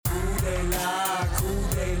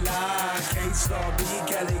K-Star, B,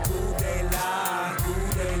 Kelly, coup de la, coup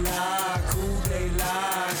de la, coup de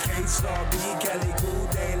la. K-Star, B, Kelly, coup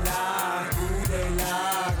de la, coup de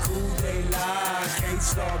la, coup de la.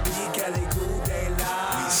 K-Star, B, Kelly, coup de la.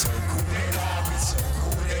 We so coup de la, we so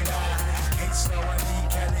coup de la. K-Star, B,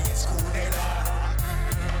 Kelly, it's coup de la.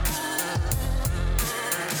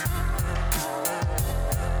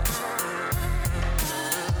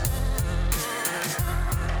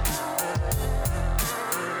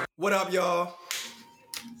 What up, y'all?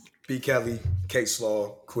 B. Kelly,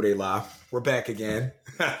 K-Slaw, Coup de La. We're back again.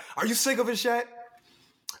 Are you sick of us yet?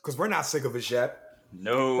 Because we're not sick of us yet.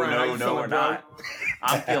 No, Brian, we're not.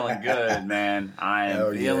 I'm feeling good, man. I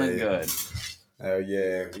am feeling good. Oh,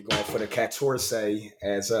 yeah. We're going for the 14,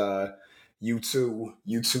 as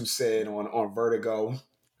U2 said on Vertigo.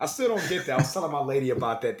 I still don't get that. I was telling my lady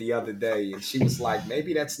about that the other day, and she was like,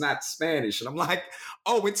 maybe that's not Spanish. And I'm like,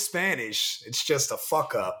 oh, it's Spanish. It's just a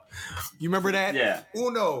fuck up. You remember that? Yeah.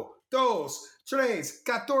 Uno, dos, tres,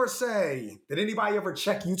 14. Did anybody ever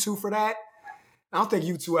check U2 for that? I don't think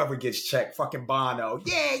U2 ever gets checked. Fucking Bono.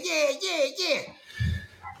 Yeah.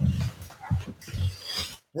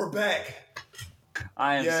 We're back.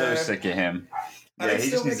 I am so sick of him. Yeah, he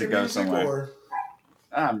just needs to go somewhere.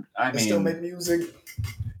 They still make music.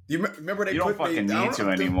 You remember they you don't fucking need to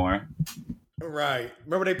anymore. Right.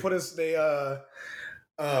 Remember they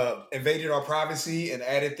invaded our privacy and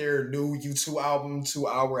added their new U2 album to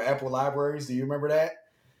our Apple libraries. Do you remember that?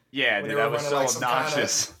 Yeah, dude, that was so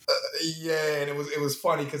obnoxious. And it was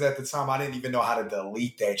funny because at the time I didn't even know how to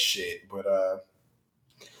delete that shit. But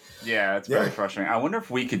yeah, it's very frustrating. I wonder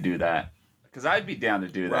if we could do that, because I'd be down to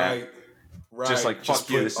do that. Right. Just like fuck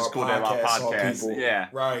you. This is Cool Day Law podcast. Yeah.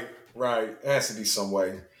 Right. It has to be some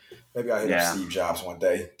way. Maybe I'll hit up Steve Jobs one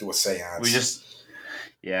day, do a seance.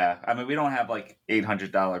 I mean, we don't have like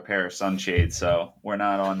 $800 pair of sunshades, so we're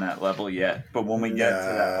not on that level yet. But when we get to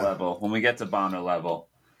that level, when we get to Bono level,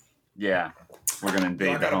 we're gonna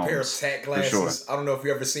invade the homes. I got a pair of tack glasses. Sure. I don't know if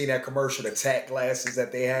you ever seen that commercial, the tack glasses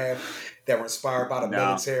that they have that were inspired by the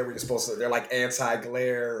military. You're supposed to, they're like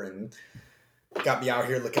anti-glare and got me out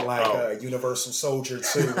here looking like a Universal Soldier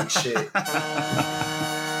 2 and shit.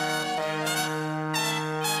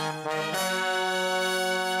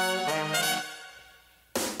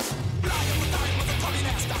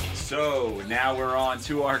 So now we're on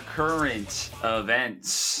to our current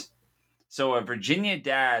events. So a Virginia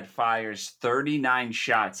dad fires 39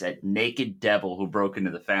 shots at naked devil who broke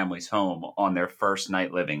into the family's home on their first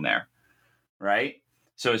night living there. Right?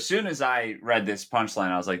 So as soon as I read this punchline,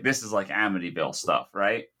 I was like, this is like Amityville stuff,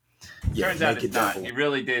 right? Yeah, turns out it's not. He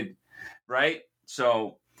really did, right?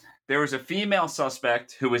 So there was a female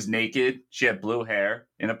suspect who was naked. She had blue hair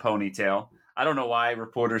in a ponytail. I don't know why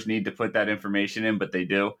reporters need to put that information in, but they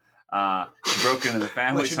do. She broke into the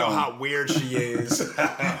family's home. Let you know how weird she is.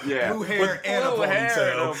 Yeah. Blue hair and a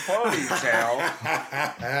ponytail.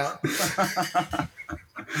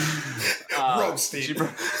 Roasted.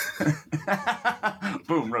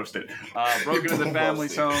 Boom, roasted. Broke into the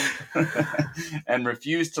family's home and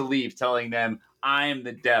refused to leave, telling them, I am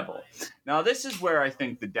the devil. Now, this is where I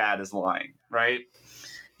think the dad is lying, right?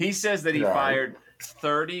 He says that he fired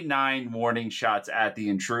 39 warning shots at the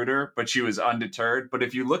intruder, but she was undeterred. But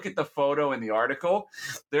if you look at the photo in the article,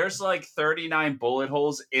 there's like 39 bullet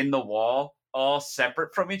holes in the wall, all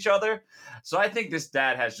separate from each other. So I think this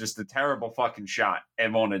dad has just a terrible fucking shot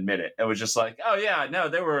and won't admit it. It was just like, oh yeah, no,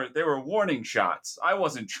 they were warning shots. I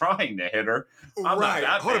wasn't trying to hit her. I'm right. Not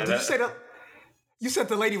that Hold bad. up. Did you say that? You said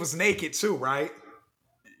the lady was naked too, right?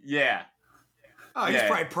 Yeah. Oh, he's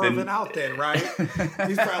probably perving out then, right?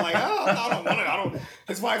 He's probably like, oh, I don't want to.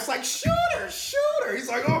 His wife's like, shoot her. He's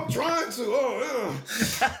like, oh, I'm trying to. Oh,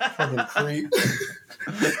 fucking creep.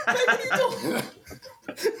 Hey, what are you doing?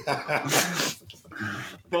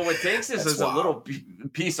 But what takes this is a little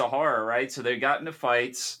piece of horror, right? So they got into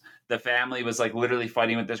fights. The family was like literally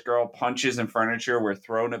fighting with this girl. Punches and furniture were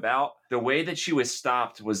thrown about. The way that she was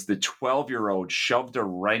stopped was the 12-year-old shoved a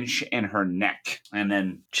wrench in her neck, and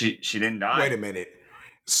then she didn't die. Wait a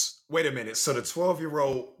minute. So the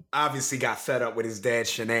 12-year-old obviously got fed up with his dad's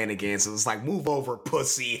shenanigans. It was like, move over,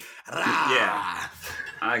 pussy. Rah! Yeah,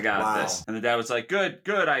 I got this. And the dad was like, good.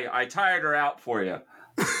 I tired her out for you.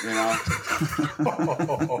 You know?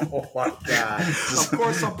 Oh my God. Of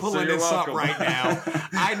course I'm pulling this up right now.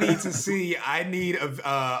 I need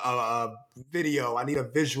a video. I need a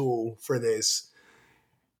visual for this.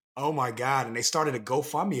 Oh my God. And they started a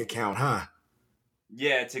GoFundMe account, huh?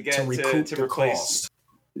 Yeah, to recoup the replace cost.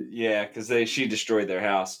 Yeah, because she destroyed their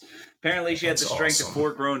house. Apparently she had the strength of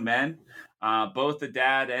 4 grown men. Both the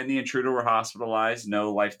dad and the intruder were hospitalized,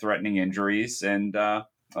 no life-threatening injuries, and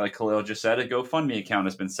like Khalil just said, a GoFundMe account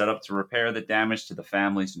has been set up to repair the damage to the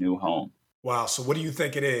family's new home. Wow. So what do you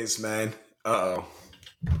think it is, man? Uh-oh.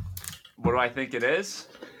 What do I think it is?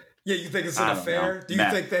 Yeah, you think it's an affair? Do you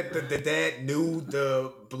think that the dad knew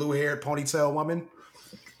the blue-haired ponytail woman?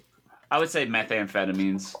 I would say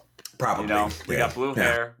methamphetamines. Probably. You know, we got blue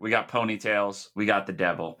hair, we got ponytails, we got the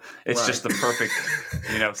devil. It's just the perfect,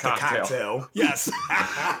 cocktail. Yes.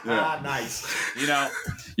 Nice.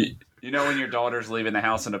 You know when your daughter's leaving the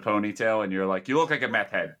house in a ponytail and you're like, you look like a meth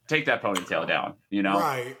head. Take that ponytail down,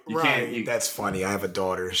 Right. That's funny. I have a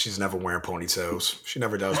daughter. She's never wearing ponytails. She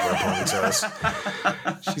never does wear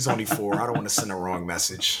ponytails. She's only 4. I don't want to send a wrong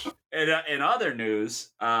message. In other news,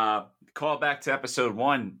 call back to episode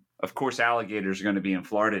 1. Of course, alligators are going to be in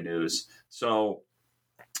Florida news. So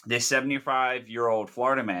this 75-year-old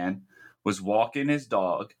Florida man was walking his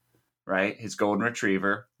dog, right, his golden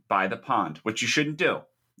retriever, by the pond, which you shouldn't do.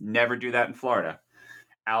 Never do that in Florida.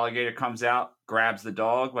 Alligator comes out, grabs the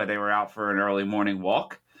dog while they were out for an early morning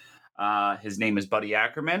walk. His name is Buddy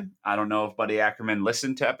Ackerman. I don't know if Buddy Ackerman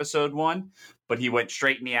listened to episode 1, but he went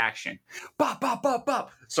straight in the action. Bop, bop, bop,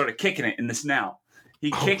 bop. Started kicking it in the snout.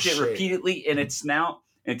 He kicked it repeatedly in its snout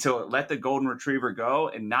until it let the golden retriever go,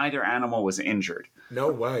 and neither animal was injured.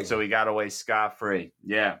 No way. So he got away scot-free.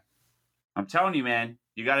 Yeah. I'm telling you, man,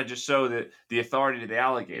 you got to just show the authority to the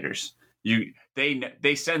alligators.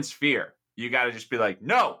 They sense fear. You got to just be like,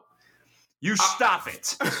 no, you stop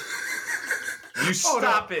it. You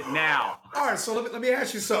stop it now. All right, so let me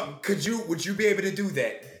ask you something. Would you be able to do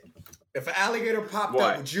that? If an alligator popped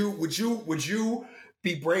up, would you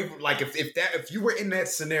be brave? Like if you were in that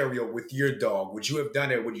scenario with your dog, would you have done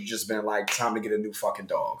it? Would you just been like, time to get a new fucking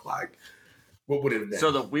dog? Like, what would it have been?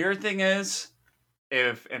 So the weird thing is,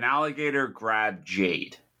 if an alligator grabbed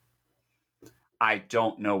Jade, I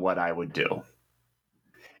don't know what I would do.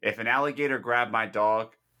 If an alligator grabbed my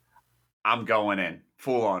dog, I'm going in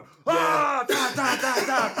full on. Yeah.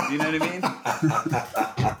 You know what I mean?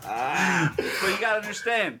 But you got to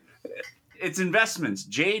understand, it's investments.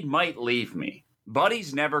 Jade might leave me.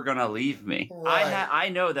 Buddy's never going to leave me. Right. I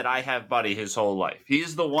know that I have Buddy his whole life.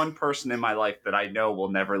 He's the one person in my life that I know will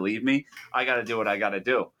never leave me. I got to do what I got to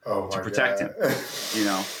do to protect him. You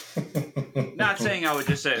know? Not saying I would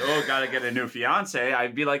just say, got to get a new fiance.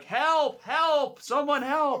 I'd be like, help, someone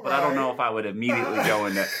help. But I don't know if I would immediately go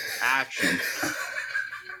into action.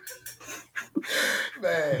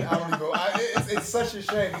 Man, I don't even. It's such a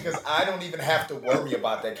shame because I don't even have to worry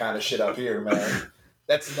about that kind of shit up here, man.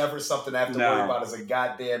 That's never something I have to worry about as a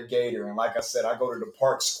goddamn gator. And like I said, I go to the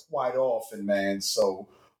parks quite often, man. So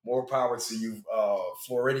more power to you,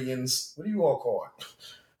 Floridians. What do you all call it?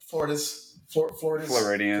 Floridians.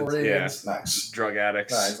 Yeah. Nice. Drug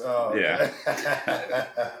addicts. Nice. Oh, yeah. I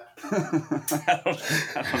don't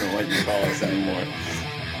know what you call us anymore.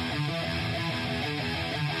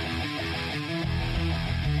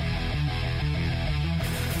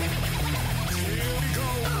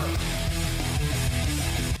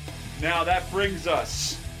 Now that brings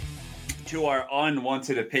us to our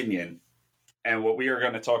unwanted opinion. And what we are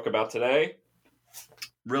going to talk about today,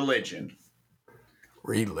 religion.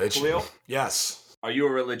 Religion. Khalil? Yes. Are you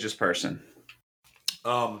a religious person?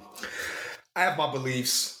 I have my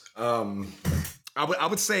beliefs. I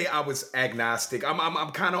would say I was agnostic.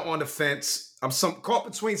 I'm kind of on the fence. I'm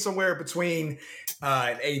caught somewhere between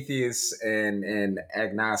an atheist and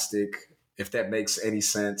agnostic, if that makes any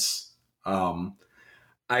sense.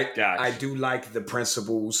 I do like the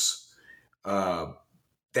principles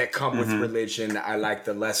that come with religion. I like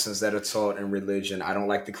the lessons that are taught in religion. I don't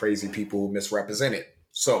like the crazy people who misrepresent it.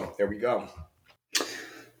 So there we go.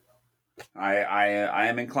 I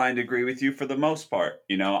am inclined to agree with you for the most part.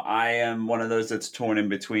 You know, I am one of those that's torn in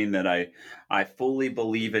between that I fully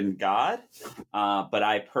believe in God, but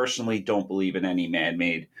I personally don't believe in any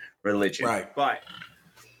man-made religion. Right. But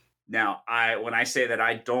now, when I say that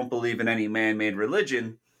I don't believe in any man-made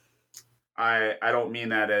religion, I don't mean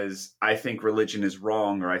that as I think religion is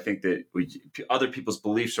wrong or I think that other people's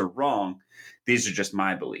beliefs are wrong. These are just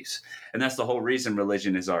my beliefs. And that's the whole reason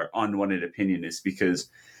religion is our unwanted opinion, is because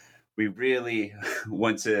we really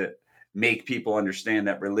want to make people understand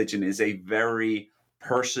that religion is a very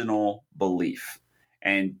personal belief.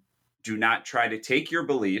 And do not try to take your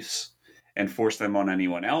beliefs and force them on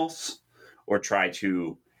anyone else or try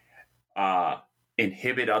to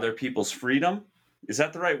inhibit other people's freedom. Is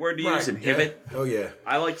that the right word to use? Inhibit? Yeah. Oh, yeah.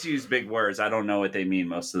 I like to use big words. I don't know what they mean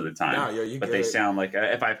most of the time. But good. They sound like,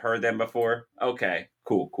 if I've heard them before, okay,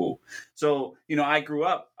 cool. So,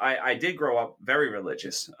 I did grow up very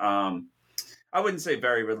religious. I wouldn't say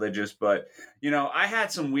very religious, but, I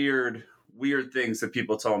had some weird weird things that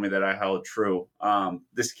people told me that I held true.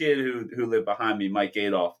 This kid who lived behind me, Mike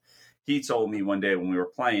Adolf, he told me one day when we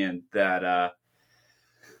were playing that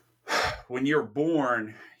when you're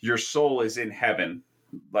born, your soul is in heaven.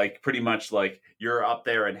 Like pretty much like you're up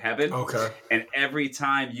there in heaven. Okay. And every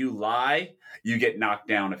time you lie, you get knocked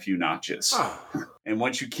down a few notches. Oh. And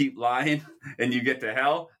once you keep lying and you get to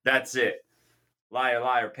hell, that's it. Liar,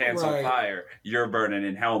 liar, pants on fire. You're burning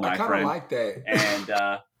in hell, my friend. I kind of like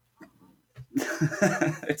that.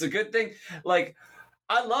 And it's a good thing. Like,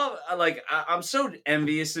 I'm so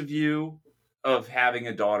envious of you of having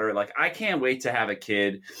a daughter. Like, I can't wait to have a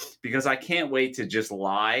kid because I can't wait to just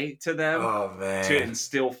lie to them to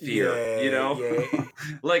instill fear, you know? Yeah.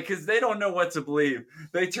 Like, because they don't know what to believe.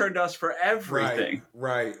 They turned to us for everything.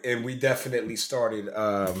 Right. And we definitely started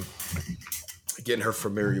getting her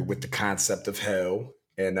familiar with the concept of hell.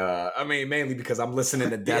 And I mean, mainly because I'm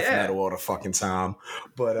listening to death metal all the fucking time.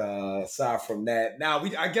 But aside from that, now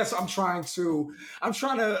I guess I'm trying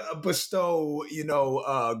to bestow,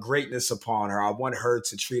 greatness upon her. I want her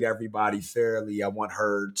to treat everybody fairly. I want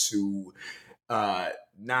her to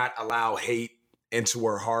not allow hate into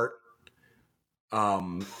her heart.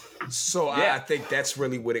 I think that's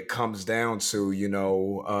really what it comes down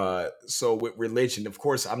to, so with religion, of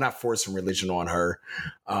course, I'm not forcing religion on her.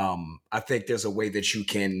 I think there's a way that you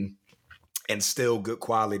can instill good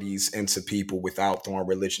qualities into people without throwing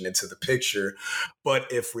religion into the picture.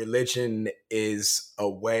 But if religion is a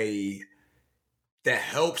way that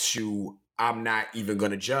helps you, I'm not even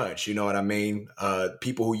going to judge. You know what I mean?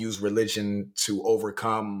 People who use religion to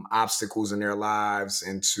overcome obstacles in their lives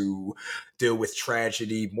and to deal with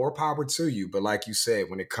tragedy, more power to you. But like you said,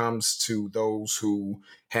 when it comes to those who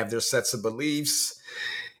have their sets of beliefs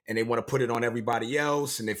and they want to put it on everybody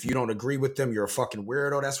else, and if you don't agree with them, you're a fucking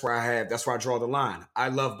weirdo. That's where I draw the line. I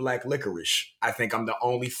love black licorice. I think I'm the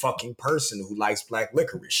only fucking person who likes black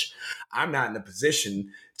licorice. I'm not in a position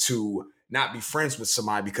to not be friends with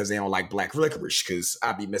somebody because they don't like black licorice, because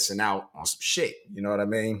I'd be missing out on some shit. You know what I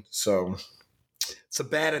mean? So it's a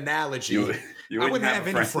bad analogy. You wouldn't have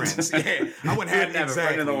any friends. Yeah, I wouldn't have exactly. A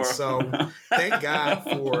friend in the world. So thank God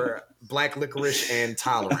for black licorice and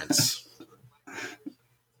tolerance.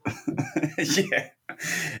 Yeah.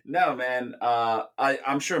 No, man.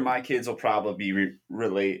 I'm sure my kids will probably be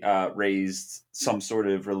raised some sort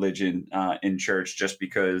of religion in church, just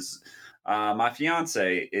because my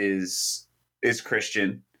fiance is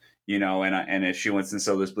Christian, and if she wants to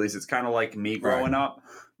instill those beliefs, it's kind of like me growing up.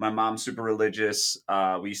 My mom's super religious.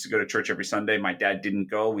 We used to go to church every Sunday. My dad didn't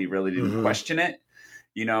go. We really didn't question it,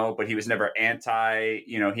 but he was never anti,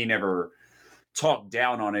 he never talked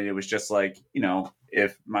down on it. It was just like,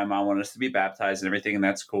 if my mom wanted us to be baptized and everything, and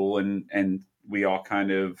that's cool. And we all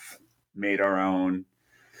kind of made our own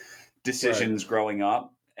decisions growing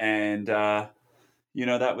up. And, that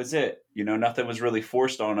was it. Nothing was really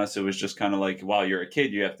forced on us. It was just kind of like, while you're a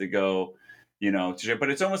kid, you have to go, but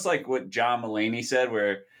it's almost like what John Mulaney said,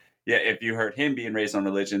 where, if you heard him being raised on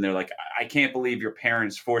religion, they're like, I can't believe your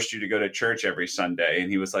parents forced you to go to church every Sunday.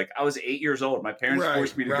 And he was like, I was 8 years old. My parents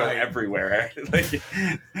forced me to go everywhere. like it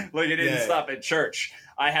didn't stop at church.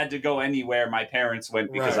 I had to go anywhere my parents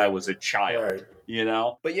went because I was a child,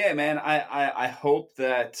 But yeah, man, I hope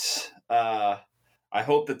that,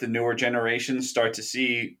 the newer generations start to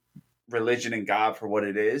see religion and God for what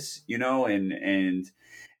it is, and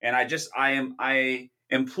I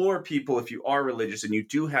implore people, if you are religious and you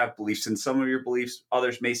do have beliefs, and some of your beliefs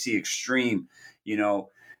others may see extreme,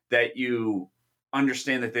 that you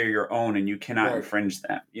understand that they're your own and you cannot infringe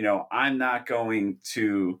them. I'm not going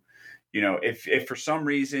to, if for some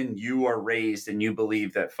reason you are raised and you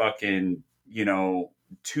believe that fucking,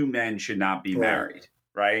 two men should not be married,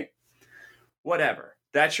 right? Whatever.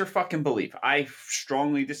 That's your fucking belief. I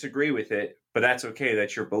strongly disagree with it, but that's okay.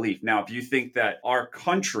 That's your belief. Now, if you think that our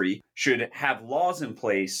country should have laws in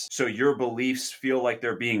place so your beliefs feel like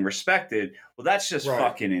they're being respected, well, that's just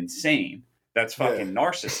fucking insane. That's fucking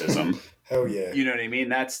narcissism. Hell yeah. You know what I mean?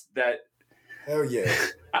 That's that. Hell yeah.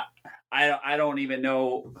 I don't even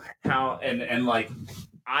know how, and like,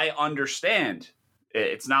 I understand.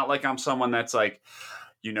 It's not like I'm someone that's like,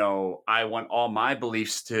 I want all my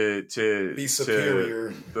beliefs to be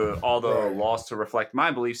superior, all the laws to reflect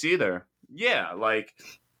my beliefs either. Yeah, like,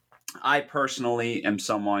 I personally am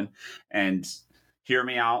someone, and hear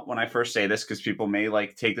me out when I first say this, because people may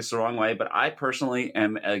take this the wrong way, but I personally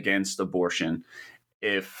am against abortion.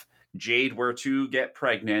 If Jade were to get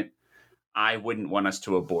pregnant, I wouldn't want us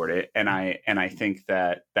to abort it, and I think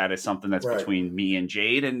that is something that's between me and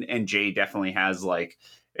Jade, and Jade definitely has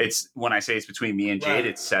it's when I say it's between me and Jade,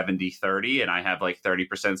 it's 70-30, and I have like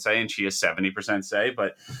 30% say and she has 70% say.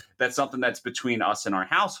 But that's something that's between us and our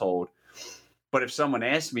household. But if someone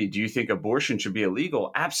asked me, do you think abortion should be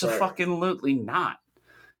illegal? Absolutely not.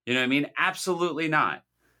 You know what I mean? Absolutely not.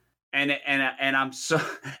 And I'm so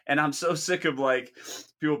sick of like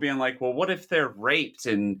people being like, well, what if they're raped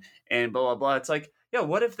and blah blah blah? It's like, yeah,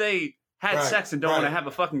 what if they had sex and don't want to have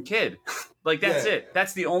a fucking kid? Like that's it.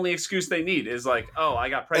 That's the only excuse they need is like, oh, I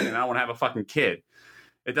got pregnant, I want to have a fucking kid.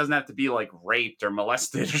 It doesn't have to be like raped or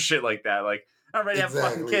molested or shit like that. Like, I'm ready to have a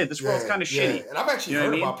fucking kid. This world's kind of shitty. And I've actually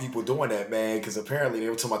heard about people doing that, man, because apparently they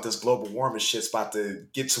were talking about this global warming shit's about to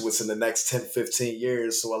get to us in the next 10, 15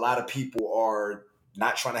 years. So a lot of people are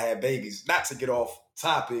not trying to have babies. Not to get off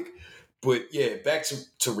topic, but yeah, back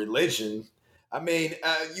to religion. I mean,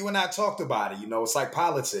 you and I talked about it. You know, it's like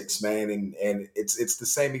politics, man, and it's the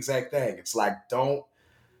same exact thing. It's like don't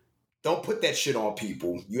put that shit on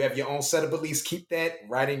people. You have your own set of beliefs. Keep that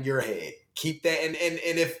right in your head. Keep that, and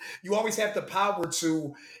if you always have the power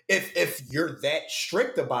to, if you're that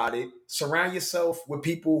strict about it, surround yourself with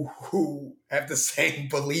people who have the same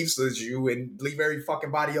beliefs as you and leave every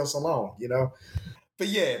fucking body else alone. You know. But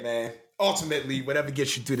yeah, man. Ultimately, whatever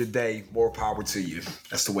gets you through the day, more power to you.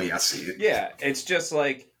 That's the way I see it. Yeah, it's just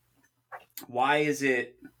like, why is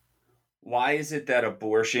it that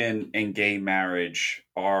abortion and gay marriage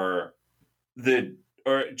or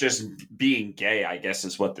just being gay, I guess,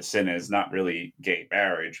 is what the sin is, not really gay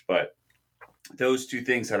marriage, but those two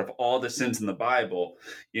things out of all the sins in the Bible,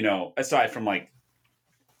 you know, aside from like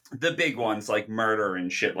the big ones like murder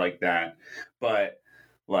and shit like that, but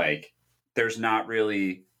like there's not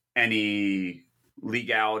really any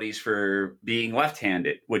legalities for being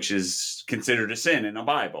left-handed, which is considered a sin in the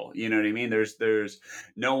Bible. You know what I mean? There's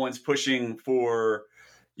no one's pushing for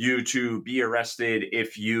you to be arrested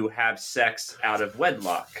if you have sex out of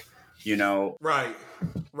wedlock, you know? Right.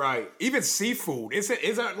 Even seafood.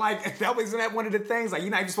 Isn't like that? Isn't that one of the things? Like,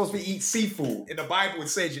 you're not even supposed to eat seafoud. In the Bible, it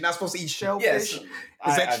says you're not supposed to eat shellfish. Yes.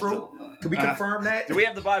 Is that true? Can we confirm that? Do we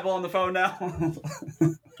have the Bible on the phone now?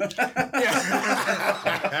 That's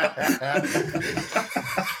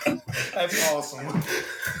awesome.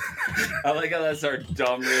 I like how that's our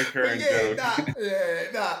dumb recurring joke.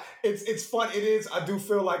 It's fun. It is. I do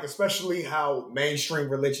feel like, especially how mainstream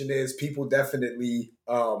religion is, people definitely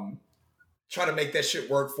try to make that shit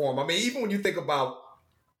work for them. I mean, even when you think about,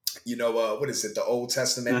 you know, what is it, the Old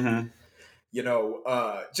Testament? Mm-hmm. You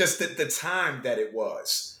know, just the time that it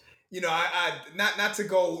was. You know, I not to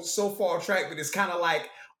go so far off track, but it's kind of like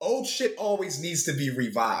old shit always needs to be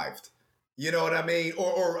revived. You know what I mean?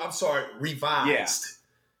 Or I'm sorry, revised.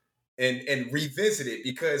 Yeah. And revisited,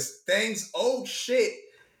 because old shit,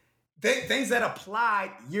 things that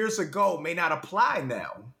applied years ago may not apply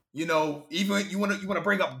now. You know, even you want to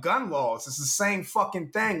bring up gun laws. It's the same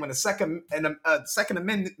fucking thing. When the Second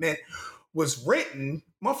Amendment was written,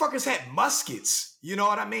 motherfuckers had muskets. You know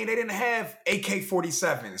what I mean? They didn't have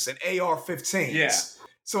AK-47s and AR-15s. Yeah.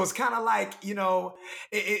 So it's kind of like, you know,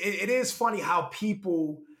 it is funny how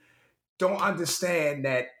people don't understand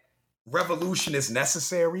that revolution is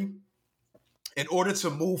necessary. In order to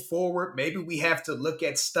move forward, maybe we have to look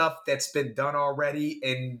at stuff that's been done already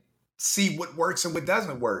and see what works and what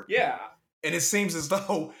doesn't work. Yeah. And it seems as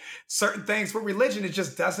though certain things with religion, it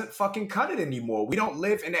just doesn't fucking cut it anymore. We don't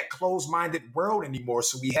live in that closed-minded world anymore.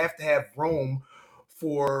 So we have to have room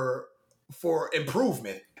for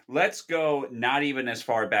improvement. Let's go not even as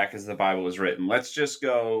far back as the Bible was written. Let's just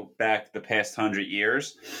go back the past 100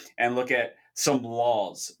 years and look at some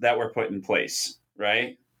laws that were put in place,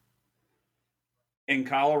 right? In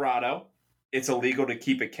Colorado, it's illegal to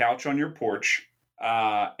keep a couch on your porch.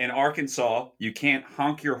 In Arkansas, you can't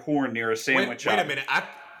honk your horn near a sandwich shop. Wait a minute.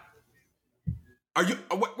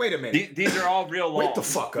 Wait a minute. These are all real laws. Wait the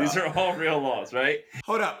fuck up. These are all real laws, right?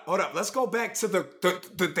 Hold up. Let's go back to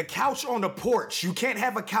the couch on the porch. You can't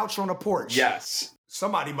have a couch on the porch. Yes.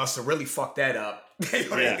 Somebody must have really fucked that up.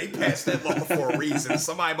 They passed that law for a reason.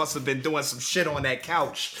 Somebody must have been doing some shit on that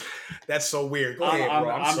couch. That's so weird. Go ahead,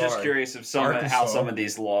 bro. I'm just curious if how some of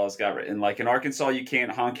these laws got written. Like in Arkansas, you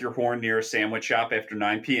can't honk your horn near a sandwich shop after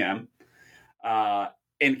 9 p.m.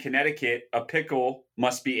 In Connecticut, a pickle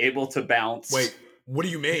must be able to bounce. Wait, what do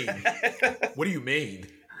you mean? What do you mean?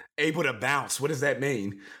 Able to bounce. What does that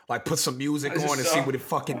mean? Like put some music on and see what it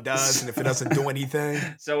fucking does, and if it doesn't do anything.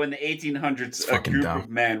 So in the 1800s, a group of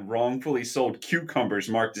men wrongfully sold cucumbers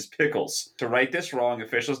marked as pickles. To right this wrong,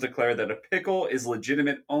 officials declare that a pickle is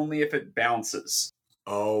legitimate only if it bounces.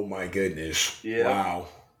 Oh my goodness. Yeah. Wow.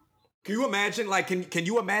 Can you imagine, like, can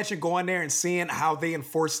you imagine going there and seeing how they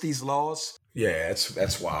enforce these laws? Yeah,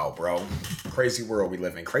 that's wild, bro. Crazy world we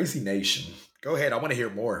live in. Crazy nation. Go ahead. I want to hear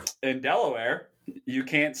more. In Delaware, you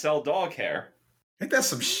can't sell dog hair. Ain't that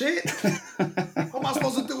some shit? What am I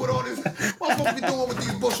supposed to do with all this? What am I supposed to be doing with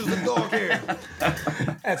these bushels of dog hair?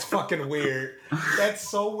 That's fucking weird. That's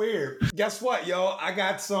so weird. Guess what, yo? I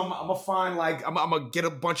got some. I'm gonna find I'm gonna get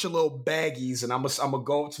a bunch of little baggies, and I'm gonna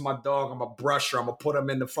go up to my dog. I'm gonna brush her. I'm gonna put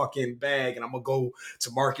them in the fucking bag, and I'm gonna go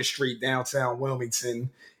to Market Street downtown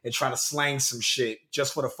Wilmington and try to slang some shit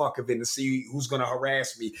just for the fuck of it and see who's gonna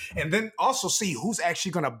harass me, and then also see who's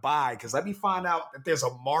actually gonna buy. Because let me find out that there's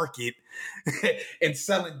a market in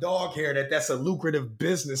selling dog hair, that's a lucrative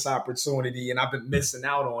business opportunity, and I've been missing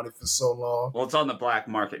out on it for so long. Well, it's on the black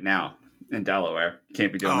market now in Delaware. You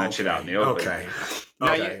can't be doing that shit out in the open.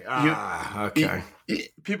 Okay. Now, okay.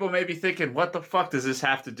 People may be thinking, what the fuck does this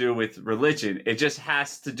have to do with religion? It just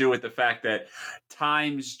has to do with the fact that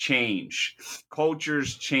times change,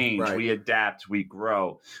 cultures change, right. We adapt, we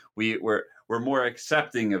grow, we're more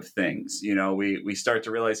accepting of things. We start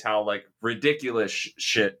to realize how ridiculous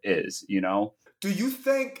shit is. Do you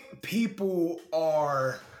think people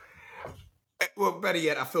are? Well, better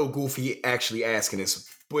yet, I feel goofy actually asking this,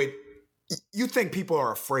 but you think people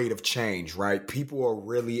are afraid of change, right? People are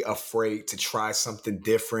really afraid to try something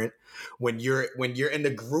different. When you're in the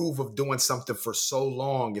groove of doing something for so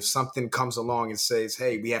long, if something comes along and says,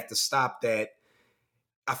 "Hey, we have to stop that,"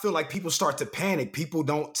 I feel like people start to panic. People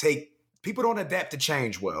don't adapt to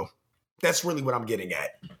change well. That's really what I'm getting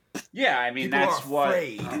at. Yeah, I mean, people that's are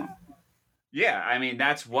afraid. Yeah, I mean,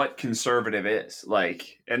 that's what conservative is.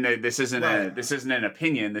 And this isn't an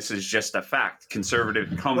opinion, this is just a fact.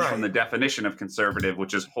 Conservative comes from the definition of conservative,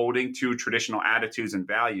 which is holding to traditional attitudes and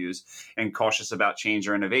values and cautious about change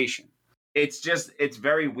or innovation. It's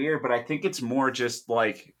very weird, but I think it's more just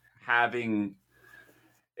having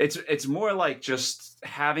it's more like just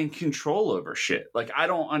having control over shit. I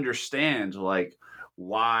don't understand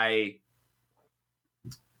why.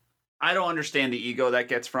 I don't understand the ego that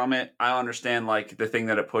gets from it. I understand the thing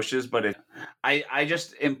that it pushes, but I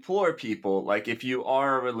just implore people, if you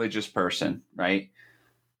are a religious person, right?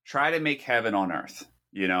 Try to make heaven on earth.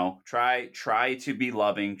 Try to be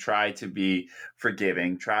loving, try to be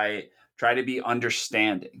forgiving, try to be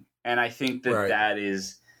understanding. And I think that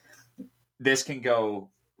this can go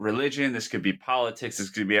religion, this could be politics, this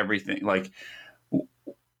could be everything.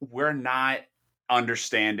 We're not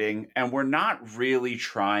understanding, and we're not really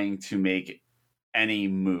trying to make any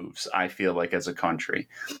moves. I feel like as a country,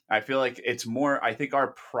 I feel like it's more, I think our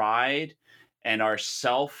pride and our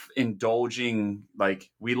self-indulging,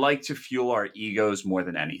 we like to fuel our egos more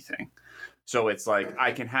than anything. So it's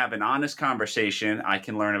I can have an honest conversation, I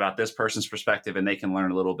can learn about this person's perspective and they can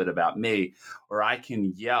learn a little bit about me, or I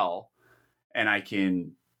can yell and I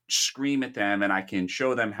can scream at them and I can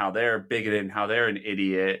show them how they're bigoted and how they're an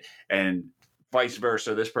idiot, and vice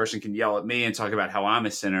versa. This person can yell at me and talk about how I'm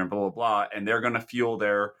a sinner and blah, blah, blah. And they're going to fuel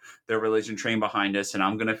their religion train behind us. And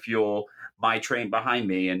I'm going to fuel my train behind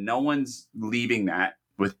me. And no one's leaving that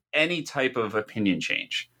with any type of opinion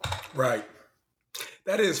change. Right.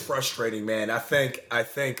 That is frustrating, man. I think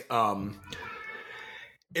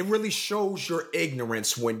it really shows your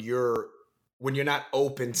ignorance when you're not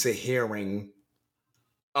open to hearing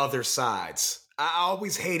other sides. I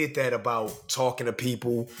always hated that about talking to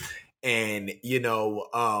people. And,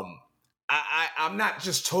 I'm not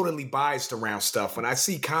just totally biased around stuff. When I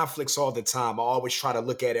see conflicts all the time, I always try to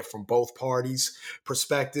look at it from both parties'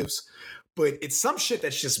 perspectives. But it's some shit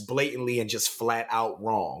that's just blatantly and just flat out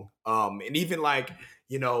wrong. And even one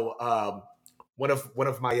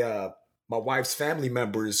of my wife's family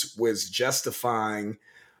members was justifying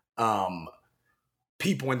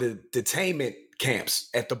people in the detainment camps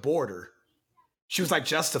at the border. She was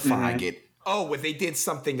justifying it. Oh, well, they did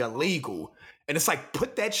something illegal. And it's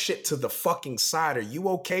put that shit to the fucking side. Are you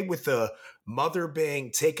okay with the mother being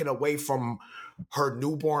taken away from her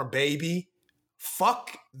newborn baby?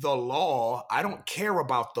 Fuck the law. I don't care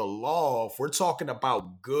about the law. If we're talking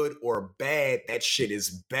about good or bad, that shit is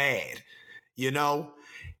bad. And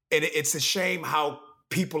it's a shame how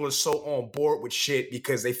people are so on board with shit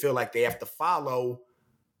because they feel like they have to follow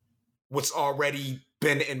what's already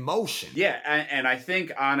been in motion. Yeah, and I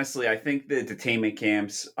think, honestly, the detainment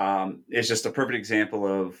camps is just a perfect example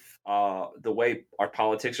of the way our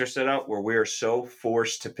politics are set up, where we are so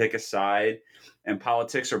forced to pick a side, and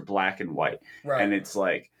politics are black and white. Right. And it's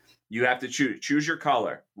you have to choose your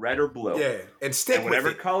color, red or blue. Yeah, and stick with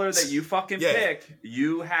whatever color that you fucking pick,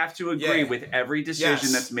 you have to agree with every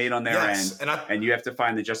decision that's made on their end, and you have to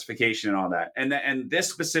find the justification and all that. And this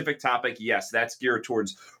specific topic, yes, that's geared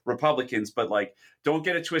towards Republicans, but don't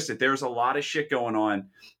get it twisted. There's a lot of shit going on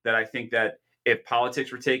that I think that if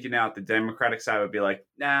politics were taken out, the Democratic side would be like,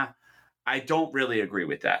 nah, I don't really agree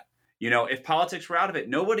with that. If politics were out of it,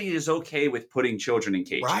 nobody is okay with putting children in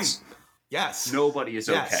cages. Right. Yes. Nobody is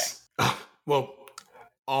okay. Well,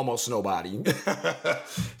 almost nobody.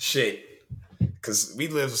 Shit. Because we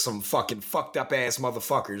live with some fucking fucked up ass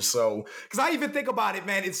motherfuckers. So, because I even think about it,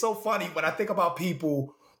 man, it's so funny when I think about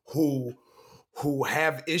people who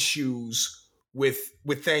have issues with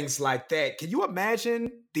things like that. Can you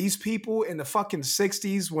imagine these people in the fucking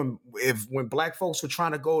 60s when black folks were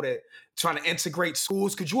trying to integrate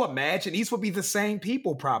schools? Could you imagine? These would be the same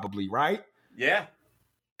people probably, right? Yeah.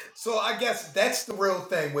 So I guess that's the real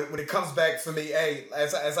thing when it comes back for me. Hey,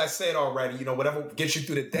 as I said already, whatever gets you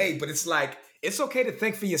through the day, but it's like, it's okay to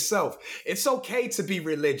think for yourself. It's okay to be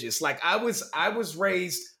religious. Like I was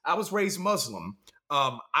raised Muslim.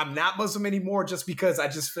 I'm not Muslim anymore just because I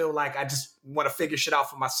just feel like I just want to figure shit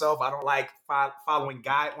out for myself. I don't like following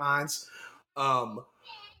guidelines.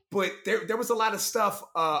 But there was a lot of stuff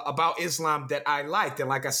about Islam that I liked. And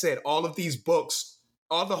like I said, all of these books,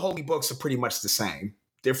 all the holy books are pretty much the same.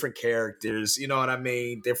 Different characters, you know what I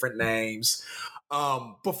mean? Different names.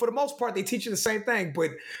 But for the most part, they teach you the same thing.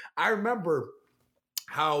 But I remember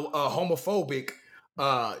how homophobic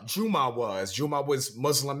Juma was. Juma was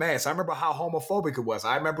Muslim ass. I remember how homophobic it was.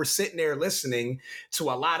 I remember sitting there listening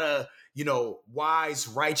to a lot of, wise,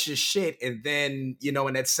 righteous shit. And then,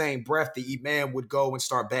 in that same breath, the imam would go and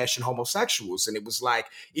start bashing homosexuals. And it was like,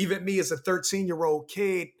 even me as a 13-year-old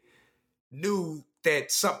kid knew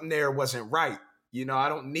that something there wasn't right. I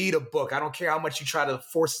don't need a book. I don't care how much you try to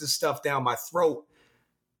force this stuff down my throat.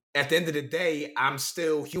 At the end of the day, I'm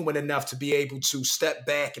still human enough to be able to step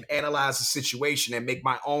back and analyze the situation and make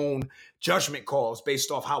my own judgment calls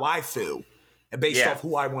based off how I feel and based off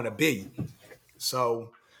who I want to be.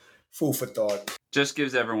 So, food for thought. Just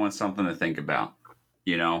gives everyone something to think about,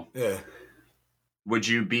 Yeah. Would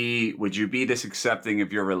you be this accepting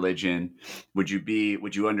of your religion? Would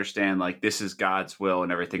you understand like this is God's will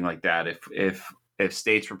and everything like that? If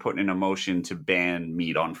states were putting in a motion to ban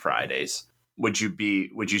meat on Fridays, would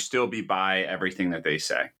you still be by everything that they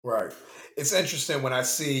say? Right. It's interesting when I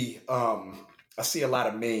see a lot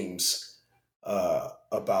of memes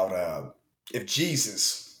about if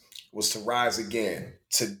Jesus was to rise again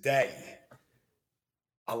today,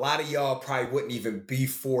 a lot of y'all probably wouldn't even be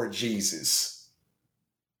for Jesus.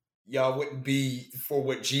 Y'all wouldn't be for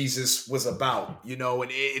what Jesus was about, and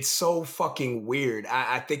it's so fucking weird.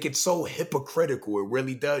 I think it's so hypocritical. It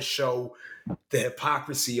really does show the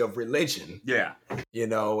hypocrisy of religion. Yeah.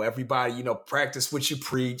 Everybody, practice what you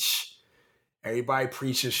preach. Everybody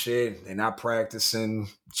preaches shit. They're not practicing.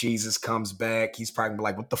 Jesus comes back. He's probably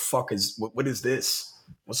like, what the fuck what is this?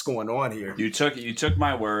 What's going on here? You took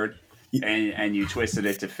my word and you twisted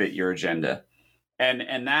it to fit your agenda.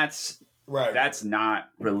 And that's right. That's not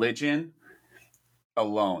religion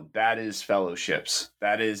alone. That is fellowships.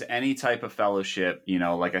 That is any type of fellowship.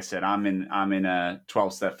 Like I said, I'm in a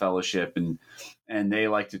 12-step fellowship and they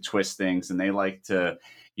like to twist things and they like to,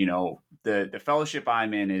 the fellowship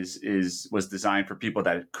I'm in was designed for people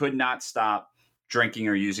that could not stop drinking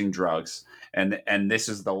or using drugs. And this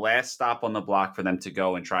is the last stop on the block for them to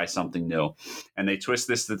go and try something new. And they twist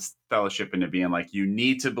this fellowship into being like, you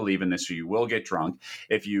need to believe in this or you will get drunk.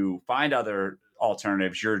 If you find other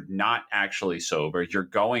alternatives, you're not actually sober. You're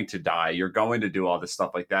going to die. You're going to do all this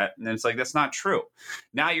stuff like that. And it's like, that's not true.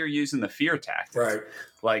 Now you're using the fear tactic. Right.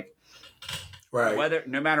 Like, right.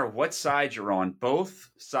 No matter what side you're on, both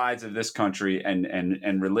sides of this country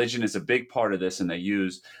and religion is a big part of this. And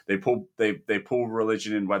they pull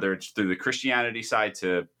religion in, whether it's through the Christianity side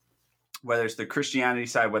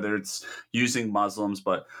whether it's using Muslims,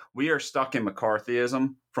 but we are stuck in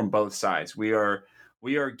McCarthyism from both sides. We are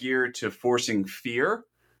geared to forcing fear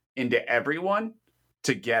into everyone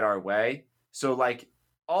to get our way. So like,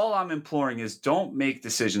 all I'm imploring is don't make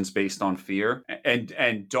decisions based on fear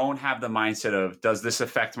and don't have the mindset of, does this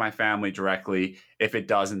affect my family directly? If it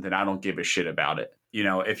doesn't, then I don't give a shit about it.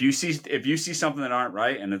 If you see something that aren't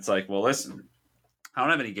right and it's like, well, listen, I don't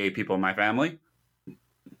have any gay people in my family.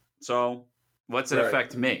 So what's it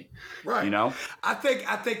affect me? Right. I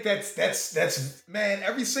think that's man,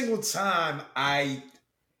 every single time I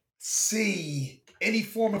see any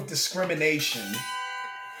form of discrimination,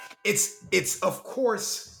 it's of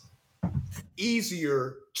course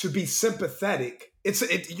easier to be sympathetic.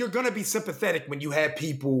 You're going to be sympathetic when you have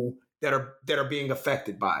people that are being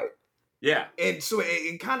affected by it. Yeah. And so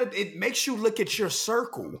it makes you look at your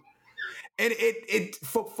circle. And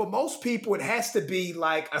for most people, it has to be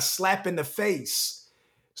like a slap in the face.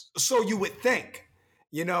 So you would think,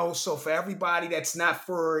 so for everybody that's not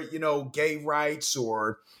for, gay rights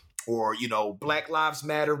or or, Black Lives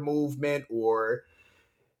Matter movement or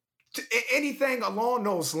anything along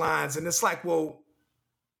those lines. And it's like, well,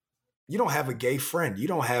 you don't have a gay friend. You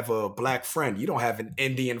don't have a black friend. You don't have an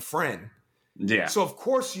Indian friend. Yeah. So of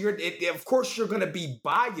course you're going to be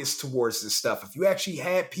biased towards this stuff. If you actually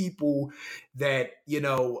had people that,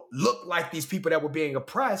 look like these people that were being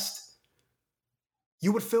oppressed,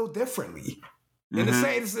 you would feel differently. And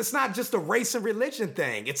it's not just a race and religion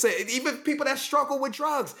thing. Even people that struggle with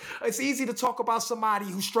drugs. It's easy to talk about somebody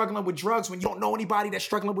who's struggling with drugs when you don't know anybody that's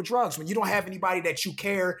struggling with drugs, when you don't have anybody that you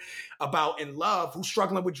care about and love who's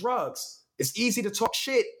struggling with drugs. It's easy to talk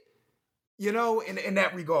shit, in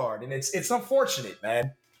that regard. And it's unfortunate,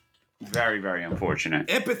 man. Very, very unfortunate.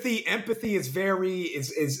 Empathy is very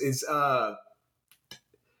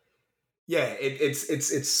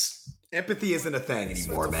empathy isn't a thing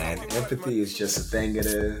anymore, man. Empathy is just a thing of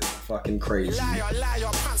the fucking crazy. Liar,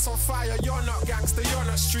 pants on fire, you're not gangster, you're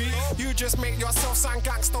not street. You just make yourself sound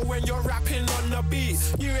gangster when you're rapping on the beat.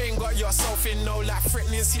 You ain't got yourself in no like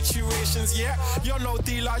threatening situations yet. You're no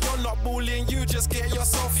dealer, you're not bullying, you just get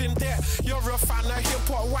yourself in debt. You're a fan of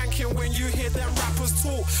hip-hop wanking when you hear them rappers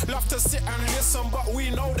talk. Love to sit and listen, but we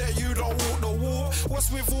know that you don't walk the walk.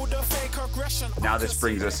 What's with all the fake aggression? Now this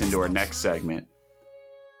brings us into our next segment.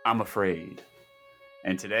 I'm afraid.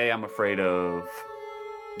 And today I'm afraid of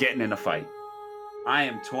getting in a fight. I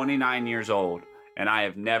am 29 years old and I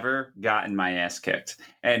have never gotten my ass kicked.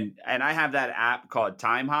 And I have that app called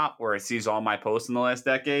Time Hop where it sees all my posts in the last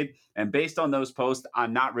decade. And based on those posts,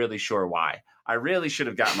 I'm not really sure why. I really should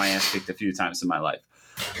have gotten my ass kicked a few times in my life.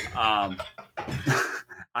 I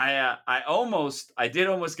did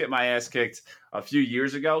almost get my ass kicked a few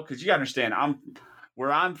years ago because you gotta understand,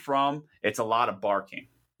 where I'm from, it's a lot of barking.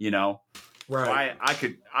 Right. So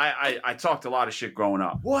I talked a lot of shit growing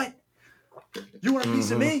up. What? You want a piece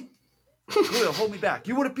of me? Hold me back.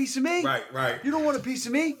 You want a piece of me? Right. You don't want a piece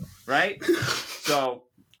of me? Right? So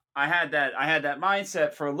I had that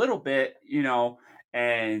mindset for a little bit,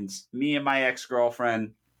 and me and my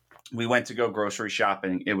ex-girlfriend, we went to go grocery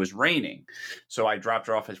shopping. It was raining. So I dropped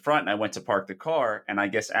her off at front and I went to park the car. And I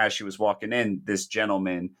guess as she was walking in, this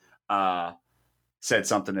gentleman, said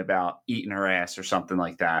something about eating her ass or something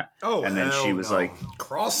like that. Oh, and then she was like,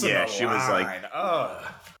 crossing the line. She was like,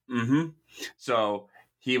 So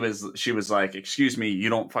she was like, excuse me, you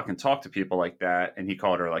don't fucking talk to people like that. And he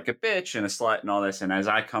called her like a bitch and a slut and all this. And as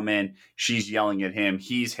I come in, she's yelling at him.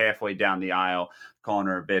 He's halfway down the aisle calling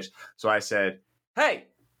her a bitch. So I said, hey,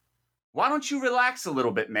 why don't you relax a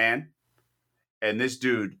little bit, man? And this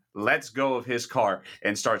dude lets go of his car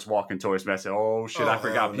and starts walking towards me. I said, oh shit, I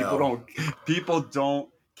forgot. People don't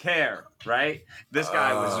care, right? This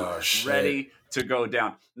guy was ready to go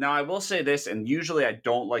down. Now I will say this, and usually I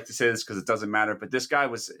don't like to say this because it doesn't matter, but this guy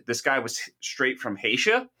was straight from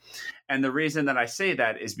Haitian. And the reason that I say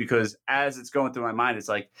that is because as it's going through my mind, it's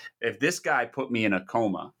like, if this guy put me in a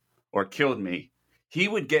coma or killed me, he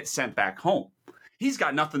would get sent back home. He's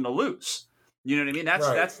got nothing to lose. You know what I mean?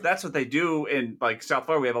 That's what they do in like South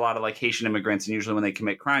Florida. We have a lot of like Haitian immigrants, and usually when they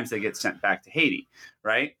commit crimes, they get sent back to Haiti,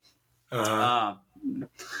 right?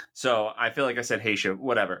 So I feel like I said Haitian,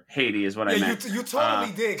 whatever. Haiti is what I meant. You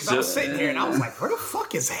totally did, because I was sitting here and I was like, where the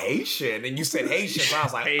fuck is Haitian? And you said Haitian, so I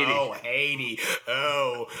was like, Haiti. Oh, Haiti.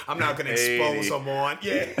 Oh, I'm not going to expose someone.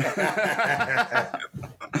 Yeah.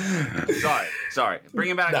 Sorry.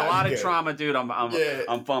 Bringing back a lot of trauma, dude. I'm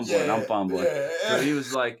fumbling. I'm fumbling. Yeah. So he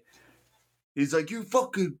was like, you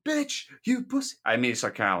fucking bitch, you pussy. I mean, it's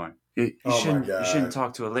like cowering. You shouldn't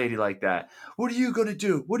talk to a lady like that. What are you going to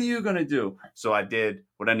do? What are you going to do? So I did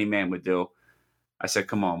what any man would do. I said,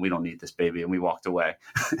 come on, we don't need this, baby. And we walked away.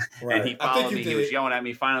 Right. And he followed me. He was yelling at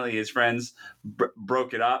me. Finally, his friends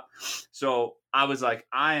broke it up. So I was like,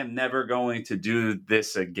 I am never going to do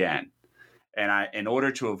this again. And in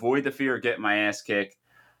order to avoid the fear of getting my ass kicked,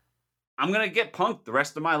 I'm going to get punked the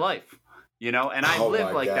rest of my life. And I've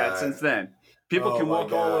lived like that since then. People can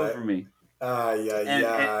walk all over me.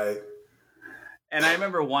 And I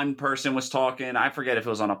remember one person was talking, I forget if it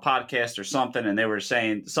was on a podcast or something, and they were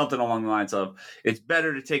saying something along the lines of, it's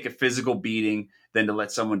better to take a physical beating than to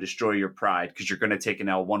let someone destroy your pride, because you're going to take an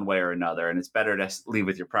L one way or another, and it's better to leave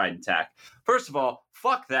with your pride intact. First of all,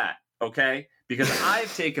 fuck that, okay? Because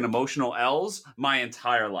I've taken emotional L's my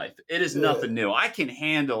entire life. It is nothing new. I can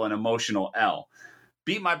handle an emotional L.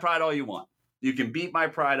 Beat my pride all you want. You can beat my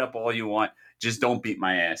pride up all you want. Just don't beat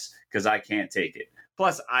my ass, because I can't take it.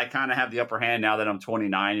 Plus, I kind of have the upper hand now that I'm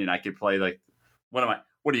 29 and I could play like, what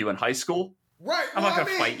are you in high school? Right. I'm not going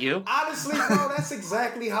to fight you. Honestly, bro, that's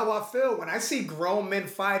exactly how I feel. When I see grown men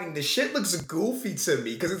fighting, the shit looks goofy to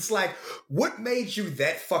me, because it's like, what made you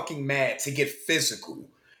that fucking mad to get physical?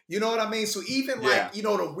 You know what I mean? So even like, you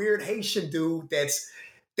know, the weird Haitian dude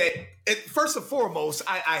first and foremost,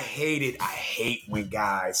 I hate it. I hate when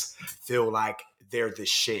guys feel like they're the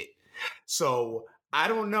shit. So I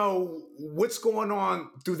don't know what's going on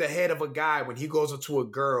through the head of a guy when he goes up to a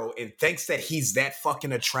girl and thinks that he's that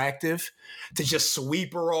fucking attractive to just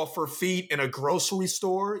sweep her off her feet in a grocery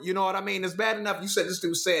store. You know what I mean? It's bad enough. You said this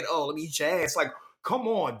dude said, "Oh, let me eat your ass." Like, come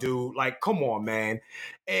on, dude. Like, come on, man.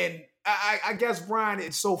 And I guess, Brian,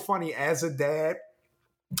 it's so funny as a dad.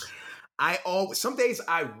 Some days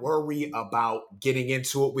I worry about getting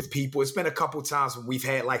into it with people. It's been a couple times when we've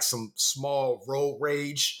had like some small road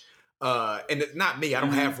rage. And not me, I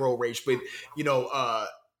don't have road rage, but you know,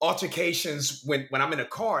 altercations when I'm in a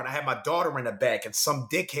car and I have my daughter in the back and some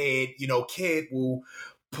dickhead, you know, kid will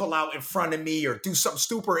pull out in front of me or do something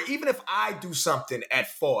stupid, or even if I do something at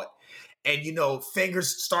fault and, you know,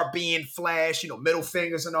 fingers start being flashed, you know, middle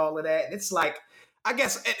fingers and all of that. And it's like, I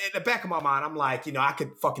guess in the back of my mind, I'm like, you know, I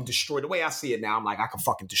could fucking destroy, the way I see it now, I'm like, I can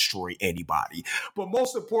fucking destroy anybody. But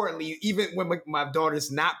most importantly, even when my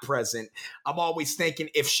daughter's not present, I'm always thinking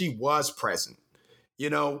if she was present,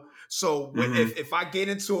 you know? So if I get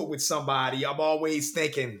into it with somebody, I'm always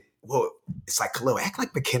thinking, well, it's like, Khalil, act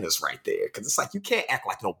like McKenna's right there. Because it's like, you can't act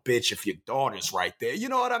like no bitch if your daughter's right there. You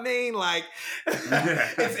know what I mean? Like,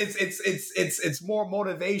 it's more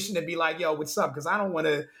motivation to be like, yo, what's up? Because I don't want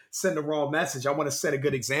to send the wrong message. I want to set a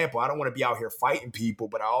good example. I don't want to be out here fighting people,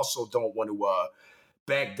 but I also don't want to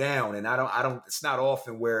back down. And I don't, it's not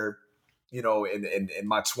often where, you know, in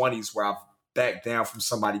my 20s where I've backed down from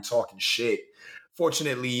somebody talking shit.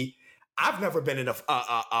 Fortunately, I've never been in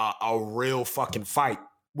a real fucking fight,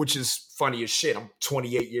 which is funny as shit. I'm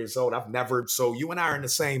 28 years old. So you and I are in the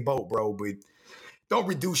same boat, bro, but don't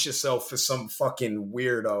reduce yourself for some fucking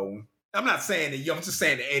weirdo. I'm not saying to you, I'm just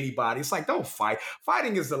saying to anybody. It's like, don't fight.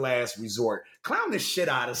 Fighting is the last resort. Clown the shit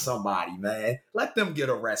out of somebody, man. Let them get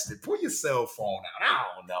arrested. Pull your cell phone out. I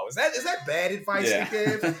don't know. Is that bad advice to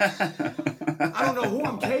give? I don't know who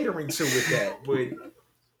I'm catering to with that, but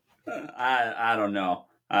I don't know.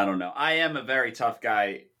 I am a very tough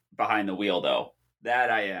guy behind the wheel, though.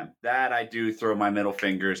 That I am. That I do throw my middle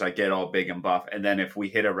fingers. I get all big and buff. And then if we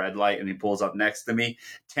hit a red light and he pulls up next to me,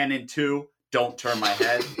 10 and 2, don't turn my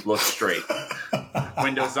head, look straight.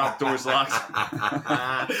 Windows up, doors locked.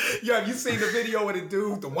 Yo, have you seen the video of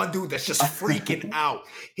the one dude that's just freaking out?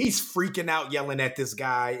 He's freaking out yelling at this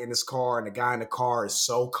guy in his car, and the guy in the car is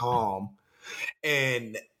so calm.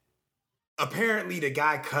 And apparently the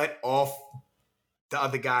guy cut off the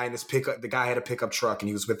other guy in his pickup. The guy had a pickup truck and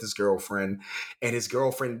he was with his girlfriend, and his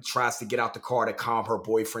girlfriend tries to get out the car to calm her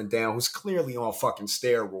boyfriend down, who's clearly on fucking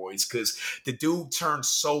steroids, because the dude turns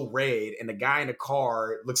so red and the guy in the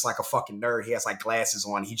car looks like a fucking nerd. He has like glasses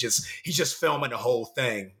on. He's just filming the whole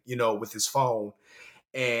thing, you know, with his phone.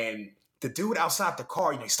 And the dude outside the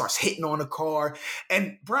car, you know, he starts hitting on the car.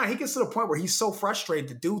 And Brian, he gets to the point where he's so frustrated,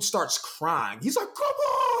 the dude starts crying. He's like, come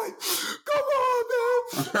on, man.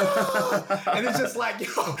 And it's just like, yo,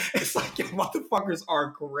 motherfuckers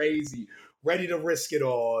are crazy. Ready to risk it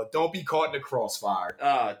all. Don't be caught in the crossfire.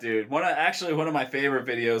 Oh, dude. One of my favorite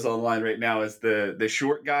videos online right now is the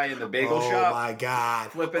short guy in the bagel shop. Oh, my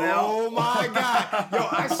God. Flipping out. Oh, my God. Yo,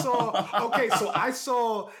 I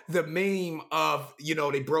saw the meme of, you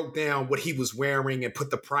know, they broke down what he was wearing and put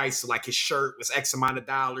the price, like his shirt was X amount of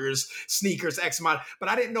dollars, sneakers, X amount. But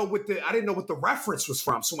I didn't know what the reference was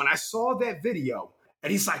from. So when I saw that video, and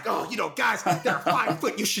he's like, oh, you know, guys, they're 5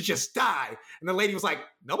 foot, you should just die. And the lady was like,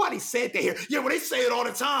 nobody said that here. Yeah, well, they say it all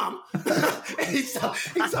the time. And he's like,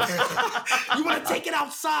 you want to take it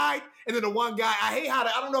outside? And then the one guy,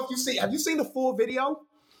 I don't know if have you seen the full video?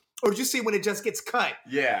 Or did you see when it just gets cut?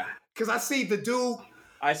 Yeah. Because I see the dude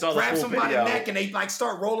I saw grab the full somebody video. neck and they like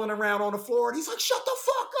start rolling around on the floor. And he's like, shut the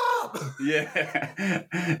fuck up. Yeah.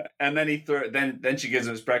 And then then she gives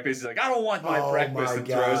him his breakfast. He's like, I don't want my breakfast. And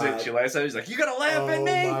throws it. And she laughs at him. He's like, you gonna laugh at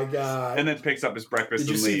me? Oh my God. And then picks up his breakfast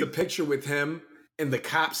Did and you see leaves. the picture with him and the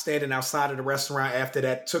cop standing outside of the restaurant after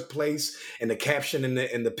that took place? And the caption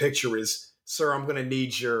in the picture is, "Sir, I'm gonna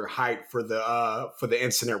need your height for the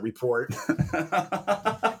incident report."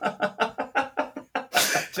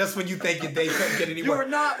 Just when you think your day couldn't get any worse. You're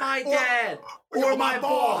not my dad. Or my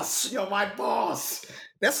boss. Yo, my boss.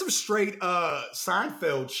 That's some straight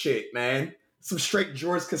Seinfeld shit, man. Some straight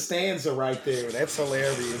George Costanza right there. That's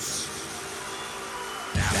hilarious.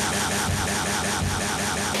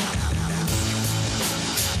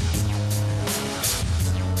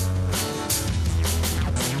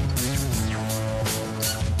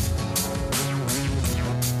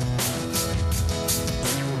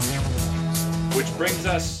 Which brings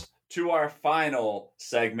us to our final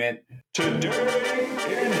segment, Today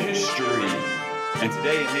in History. And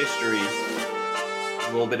today in history, a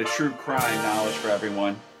little bit of true crime knowledge for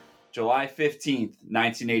everyone. July 15th,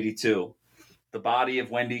 1982, the body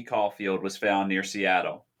of Wendy Caulfield was found near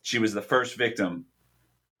Seattle. She was the first victim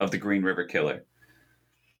of the Green River Killer.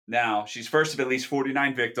 Now, she's first of at least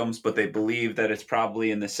 49 victims, but they believe that it's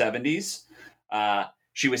probably in the 70s.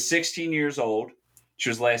 She was 16 years old. She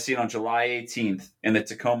was last seen on July 18th in the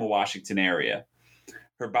Tacoma, Washington area.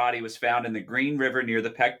 Her body was found in the Green River near the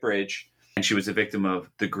Peck Bridge, and she was a victim of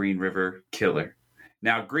the Green River Killer.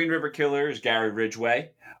 Now, Green River Killer is Gary Ridgway,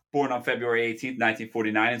 born on February 18th,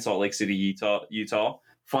 1949 in Salt Lake City, Utah.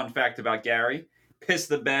 Fun fact about Gary, pissed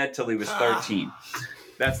the bed till he was 13.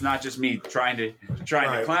 That's not just me trying to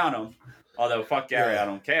clown him, although fuck Gary, I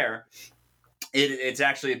don't care. It's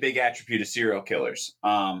actually a big attribute of serial killers.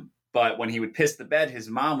 But when he would piss the bed, his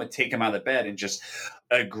mom would take him out of the bed and just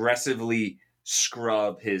aggressively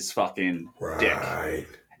scrub his fucking dick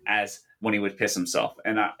as when he would piss himself.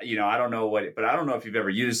 And I don't know but I don't know if you've ever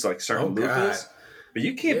used like certain loofahs, but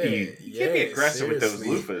you can't be aggressive with those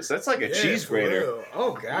loofahs. That's like a cheese grater. Real.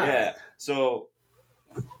 Oh God. Yeah. So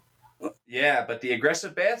but the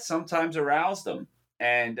aggressive bath sometimes aroused him.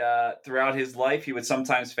 And throughout his life, he would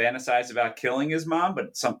sometimes fantasize about killing his mom,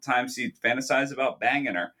 but sometimes he'd fantasize about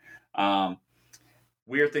banging her.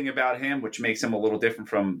 Weird thing about him, which makes him a little different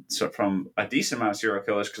from a decent amount of serial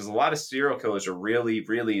killers, because a lot of serial killers are really,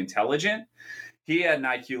 really intelligent. He had an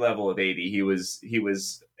IQ level of 80. He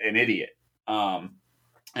was an idiot. And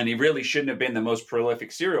he really shouldn't have been the most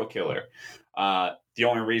prolific serial killer. The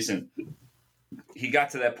only reason he got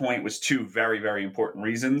to that point was two very, very important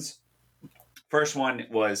reasons. First one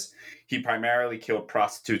was he primarily killed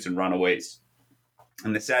prostitutes and runaways.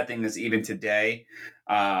 And the sad thing is, even today,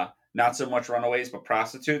 not so much runaways, but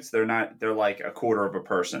prostitutes, they're like a quarter of a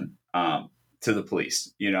person to the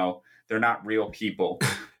police. They're not real people.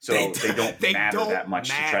 So they don't matter that much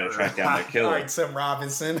to try to track down their killer. All right, Tim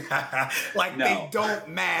Robinson. They don't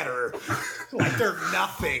matter. Like they're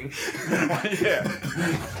nothing. Yeah.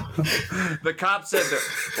 The cop said that,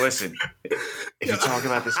 listen, if you talk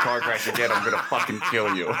about this car crash again, I'm going to fucking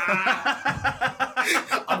kill you.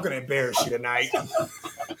 I'm going to embarrass you tonight.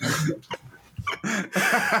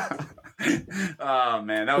 Oh,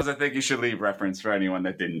 man. That was a Think You Should Leave reference for anyone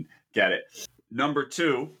that didn't get it. Number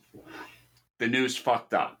 2, the news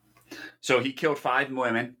fucked up. So he killed 5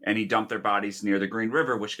 women and he dumped their bodies near the Green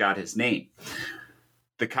River, which got his name.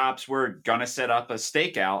 The cops were going to set up a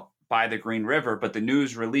stakeout by the Green River, but the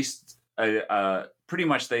news released pretty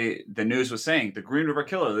much the news was saying the Green River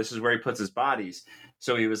Killer, this is where he puts his bodies.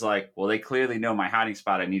 So he was like, well, they clearly know my hiding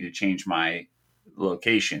spot. I need to change my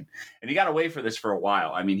location. And he got away for this for a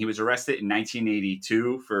while. I mean, he was arrested in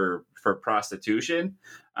 1982 for prostitution.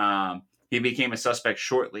 He became a suspect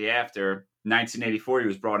shortly after. 1984, he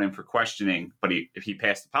was brought in for questioning, but he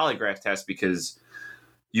passed the polygraph test because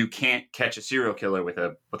you can't catch a serial killer with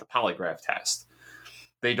a polygraph test.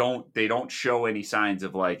 They don't show any signs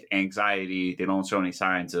of like anxiety. They don't show any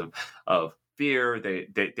signs of fear. They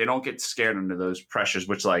don't get scared under those pressures.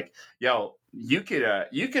 Which like, yo, you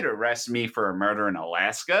could arrest me for a murder in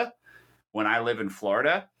Alaska when I live in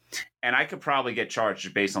Florida, and I could probably get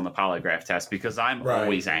charged based on the polygraph test because I'm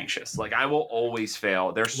always anxious. Like I will always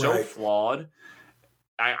fail. They're so flawed.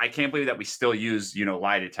 I can't believe that we still use,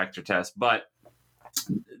 lie detector tests, but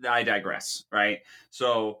I digress. Right.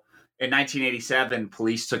 So in 1987,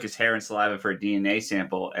 police took his hair and saliva for a DNA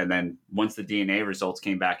sample. And then once the DNA results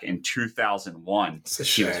came back in 2001,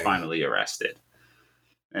 he was finally arrested.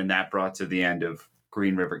 And that brought to the end of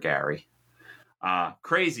Green River Gary.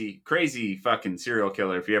 Crazy fucking serial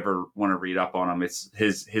killer. If you ever want to read up on him, it's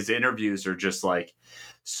his interviews are just like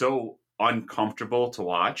so uncomfortable to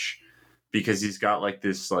watch because he's got like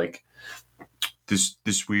this like this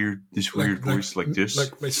weird voice like this,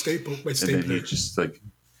 like my staple. And then he just like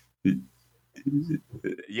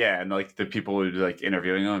and like the people would like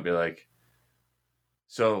interviewing him and be like,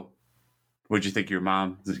 so what'd you think of your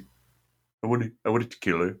mom? Like, I wanted to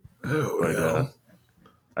kill her. But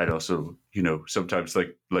I'd also, sometimes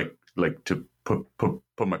like to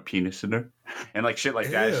put my penis in her and like shit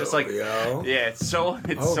like that. It's just like, it's so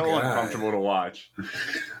uncomfortable to watch.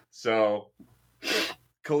 So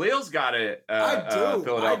Khalil's got a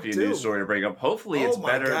Philadelphia news story to bring up. Hopefully it's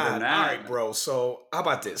better than that. All right, bro. So how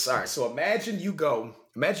about this? All right. So imagine you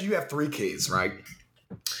have 3 kids, right?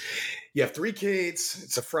 You have 3 kids.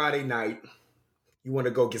 It's a Friday night. You want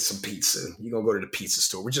to go get some pizza. You're going to go to the pizza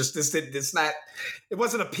store. It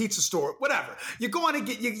wasn't a pizza store, whatever. You're going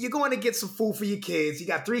to get some food for your kids. You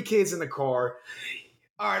got 3 kids in the car.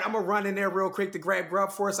 All right, I'm going to run in there real quick to grab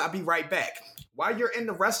grub for us. I'll be right back. While you're in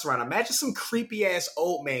the restaurant, imagine some creepy-ass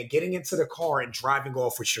old man getting into the car and driving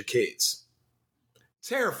off with your kids.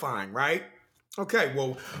 Terrifying, right? Okay,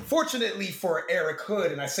 well, fortunately for Eric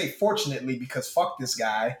Hood, and I say fortunately because fuck this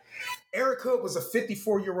guy, Eric Hood was a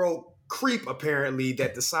 54-year-old creep, apparently,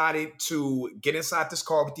 that decided to get inside this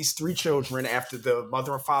car with these 3 children after the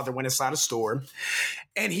mother and father went inside a store,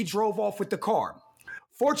 and he drove off with the car.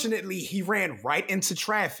 Fortunately, he ran right into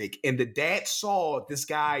traffic, and the dad saw this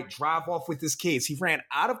guy drive off with his kids. He ran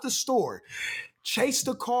out of the store, chased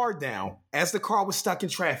the car down as the car was stuck in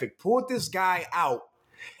traffic, pulled this guy out,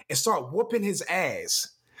 and started whooping his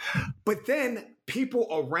ass. But then people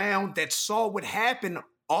around that saw what happened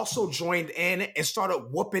also joined in and started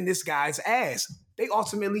whooping this guy's ass. They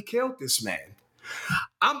ultimately killed this man.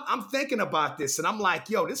 I'm thinking about this, and I'm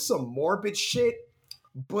like, yo, this is some morbid shit,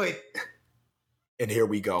 but... And here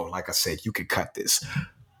we go. Like I said, you could cut this.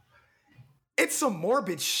 It's some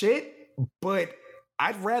morbid shit, but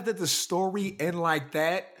I'd rather the story end like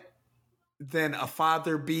that than a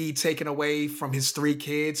father be taken away from his 3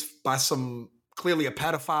 kids by some clearly a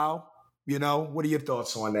pedophile. You know, what are your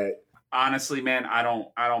thoughts on that? Honestly, man, I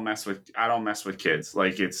don't mess with kids.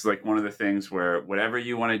 Like, it's like one of the things where whatever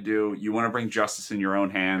you want to do, you want to bring justice in your own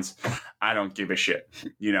hands. I don't give a shit.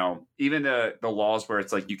 You know, even the laws where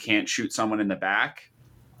it's like you can't shoot someone in the back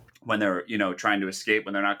when they're, you know, trying to escape,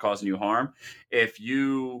 when they're not causing you harm. If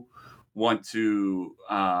you want to,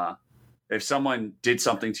 if someone did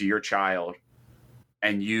something to your child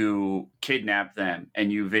and you kidnap them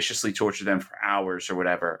and you viciously torture them for hours or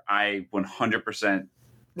whatever, I 100%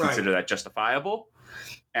 consider that justifiable,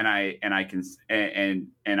 and I'm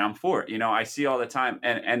for it. You know, I see all the time,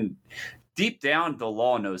 and deep down the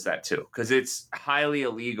law knows that too, because it's highly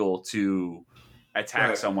illegal to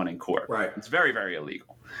attack someone in court. Right, it's very, very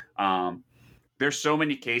illegal. There's so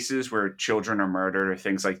many cases where children are murdered or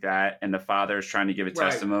things like that, and the father is trying to give a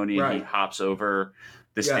testimony, and he hops over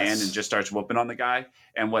the stand and just starts whooping on the guy.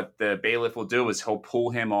 And what the bailiff will do is he'll pull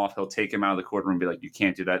him off. He'll take him out of the courtroom and be like, you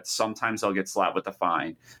can't do that. Sometimes they'll get slapped with a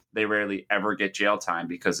fine. They rarely ever get jail time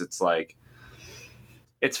because it's like,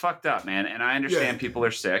 it's fucked up, man. And I understand people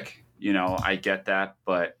are sick. You know, I get that.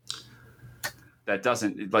 But that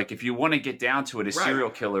doesn't, like, if you want to get down to it, a serial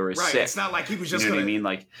killer is sick. It's not like he was just what I mean?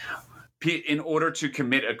 Like, in order to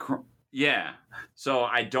commit a crime. Yeah. So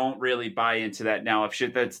I don't really buy into that. Now, if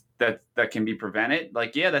shit that can be prevented,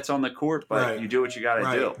 like, yeah, that's on the court, but you do what you got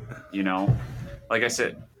to do, you know? Like I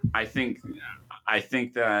said, I don't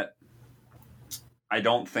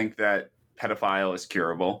think that pedophile is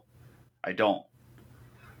curable. I don't.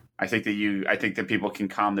 I think that people can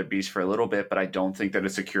calm their beast for a little bit, but I don't think that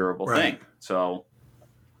it's a curable thing. So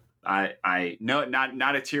I no,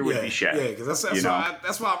 not a tear would be shed. Yeah, because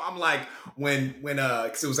that's why I'm like, when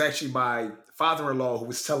because it was actually my father-in-law who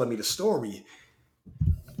was telling me the story,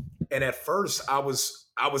 and at first I was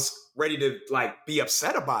ready to like be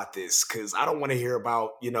upset about this because I don't want to hear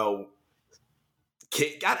about, you know,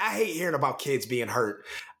 I hate hearing about kids being hurt.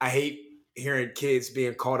 I hate hearing kids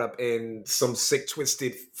being caught up in some sick,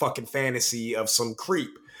 twisted fucking fantasy of some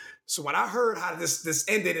creep. So when I heard how this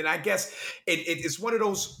ended, and I guess it's one of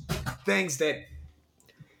those things that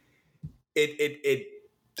it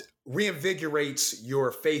reinvigorates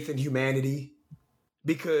your faith in humanity,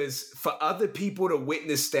 because for other people to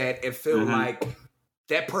witness that and feel like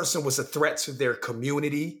that person was a threat to their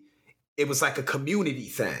community, it was like a community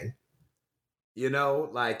thing. You know,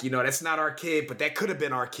 like, you know, that's not our kid, but that could have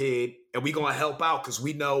been our kid, and we're going to help out because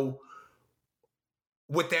we know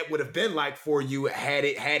what that would have been like for you had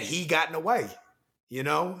he gotten away, you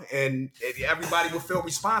know, and everybody would feel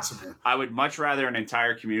responsible. I would much rather an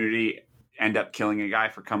entire community end up killing a guy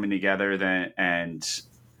for coming together and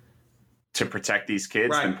to protect these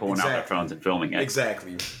kids than pulling out their phones and filming it.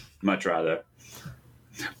 Exactly. Much rather.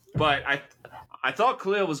 But I thought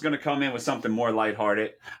Khalil was going to come in with something more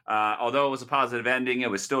lighthearted. Although it was a positive ending,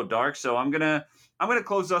 it was still dark. So I'm gonna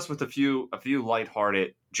close us with a few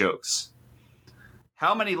lighthearted jokes.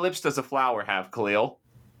 How many lips does a flower have, Khalil?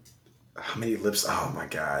 How many lips? Oh my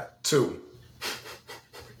God, 2.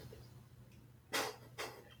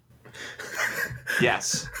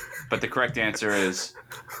 Yes, but the correct answer is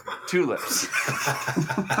 2 lips.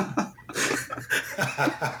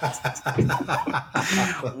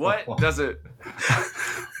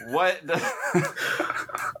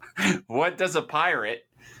 What does a pirate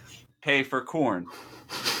pay for corn?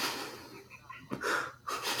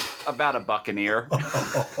 About a buccaneer.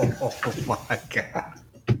 Oh my God.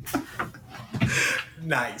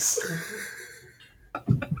 Nice.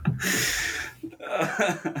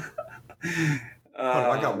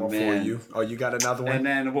 I got one for you. Oh, you got another one? And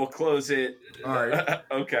then we'll close it. All right.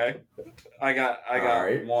 Okay. I got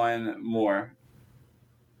right. One more.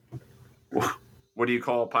 What do you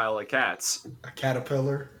call a pile of cats? A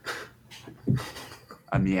caterpillar.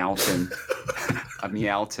 A meowton. A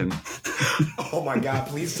meowton. Oh my God!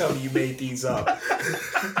 Please tell me you made these up.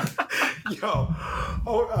 Yo,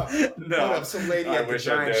 hold up. No, hold up. Some lady at the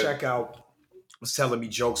Giant checkout was telling me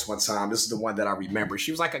jokes one time. This is the one that I remember.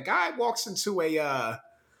 She was like, a guy walks into a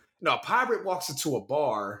pirate walks into a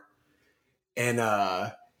bar, and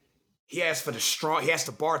he asks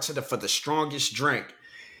the bartender for the strongest drink,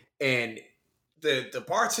 and the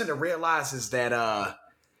bartender realizes that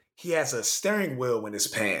he has a steering wheel in his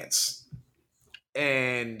pants.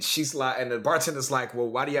 And she's like, and the bartender's like, well,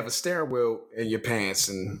 why do you have a steering wheel in your pants?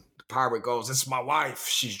 And the pirate goes, it's my wife.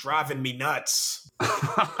 She's driving me nuts.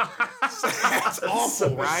 That's awful,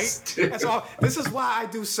 so right? Stupid. That's all. This is why I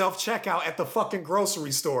do self-checkout at the fucking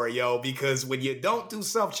grocery store, yo, because when you don't do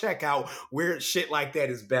self-checkout, weird shit like that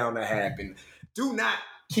is bound to happen. Do not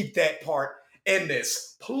keep that part in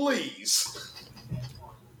this, please.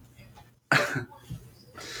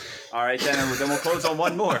 All right, then we'll close on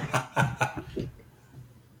one more.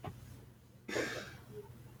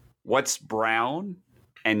 What's brown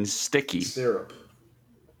and sticky? Syrup.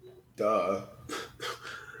 Duh.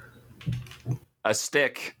 A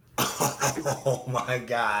stick. Oh my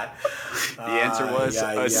God. The answer was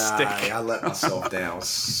a stick. I let myself down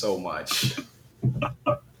so much.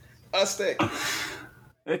 A stick.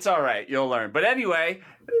 It's all right. You'll learn. But anyway,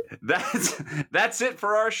 that's it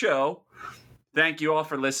for our show. Thank you all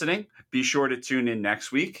for listening. Be sure to tune in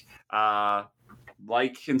next week.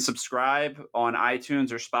 Like and subscribe on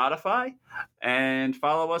iTunes or Spotify, and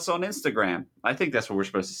follow us on Instagram. I think that's what we're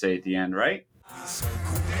supposed to say at the end, right?